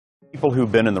People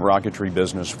who've been in the rocketry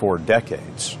business for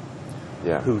decades,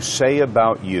 who say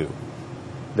about you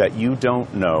that you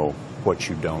don't know what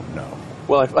you don't know.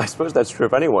 Well, I suppose that's true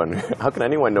of anyone. How can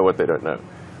anyone know what they don't know?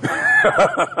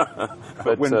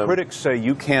 But when critics say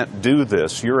you can't do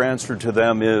this, your answer to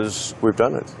them is... We've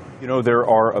done it. You know, there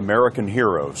are American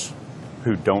heroes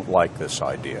who don't like this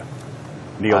idea.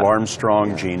 Neil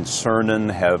Armstrong, Gene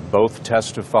Cernan have both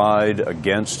testified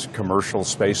against commercial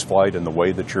spaceflight in the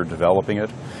way that you're developing it,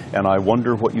 and I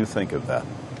wonder what you think of that.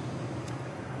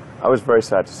 I was very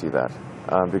sad to see that,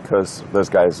 because those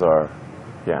guys are,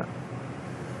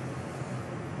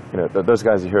 those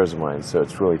guys are heroes of mine, so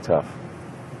it's really tough.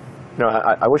 You know,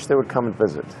 I wish they would come and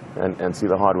visit and see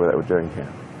the hardware that we're doing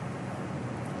here,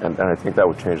 and I think that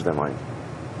would change their mind.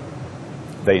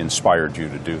 They inspired you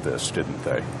to do this, didn't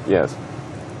they? Yes.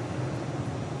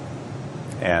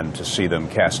 And to see them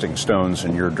casting stones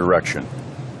in your direction.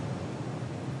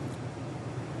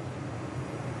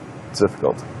 It's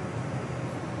difficult.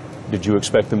 Did you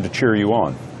expect them to cheer you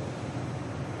on?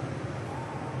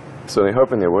 So they're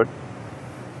hoping they would.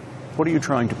 What are you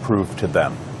trying to prove to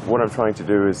them? What I'm trying to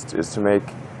do is to make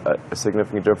a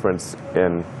significant difference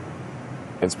in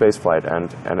spaceflight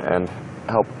and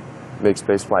help make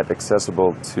spaceflight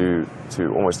accessible to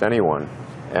almost anyone.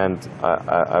 And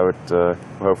I would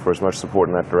hope for as much support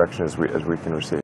in that direction as we can receive.